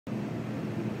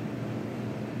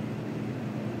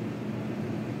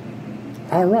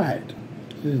All right,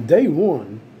 this is day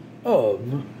one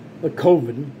of the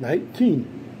COVID-19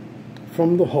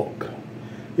 from the Hulk.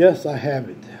 Yes, I have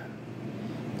it.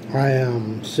 I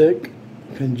am sick,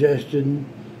 congestion,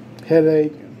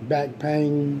 headache, back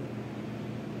pain,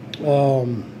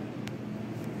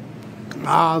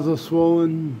 eyes are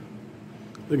swollen.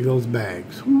 Look at those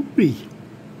bags. Whoopee.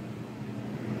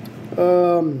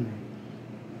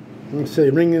 Let's say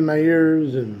ringing in my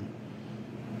ears, and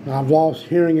I've lost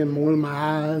hearing in one of my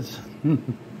eyes.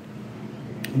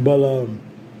 But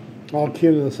all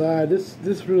kidding aside,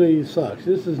 this really sucks.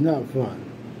 This is not fun.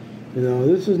 You know,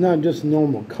 this is not just a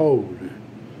normal cold.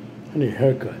 I need a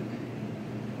haircut.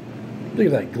 Look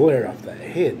at that glare off that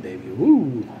head, baby.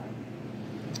 Woo.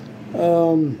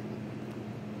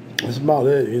 That's about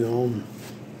it, you know.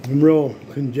 I'm real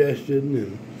congested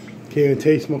and can't even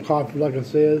taste my coffee, like I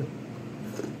said.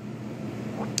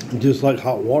 Just like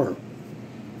hot water.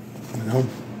 You know?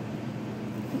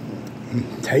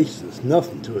 Taste, there's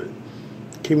nothing to it.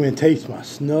 Can't even taste my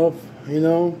snuff, you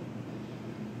know.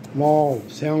 I'm all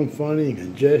sound funny and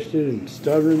congested and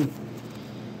stuttering.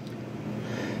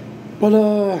 But,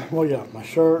 well, yeah, my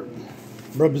shirt,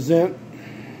 represent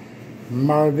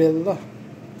Marvilla.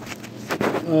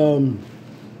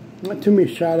 Not too many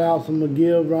shout outs I'm going to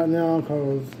give right now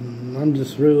because I'm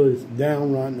just really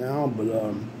down right now.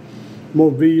 But, more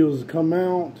videos come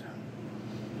out.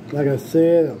 Like I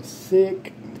said, I'm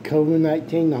sick.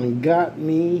 COVID-19 done got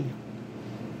me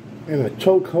in a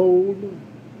chokehold.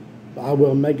 I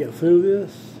will make it through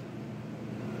this.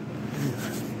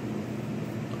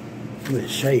 I'm in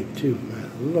shape too,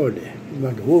 man. Lordy, it's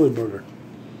like a woolly burger.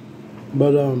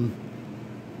 But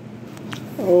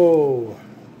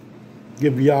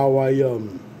give y'all a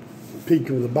peek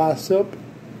of the bicep,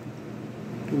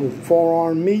 a little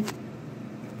forearm meat.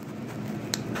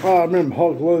 I remember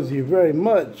Hulk loves you very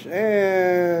much,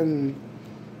 and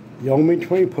you owe me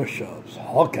 20 push-ups.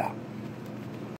 Hulk out.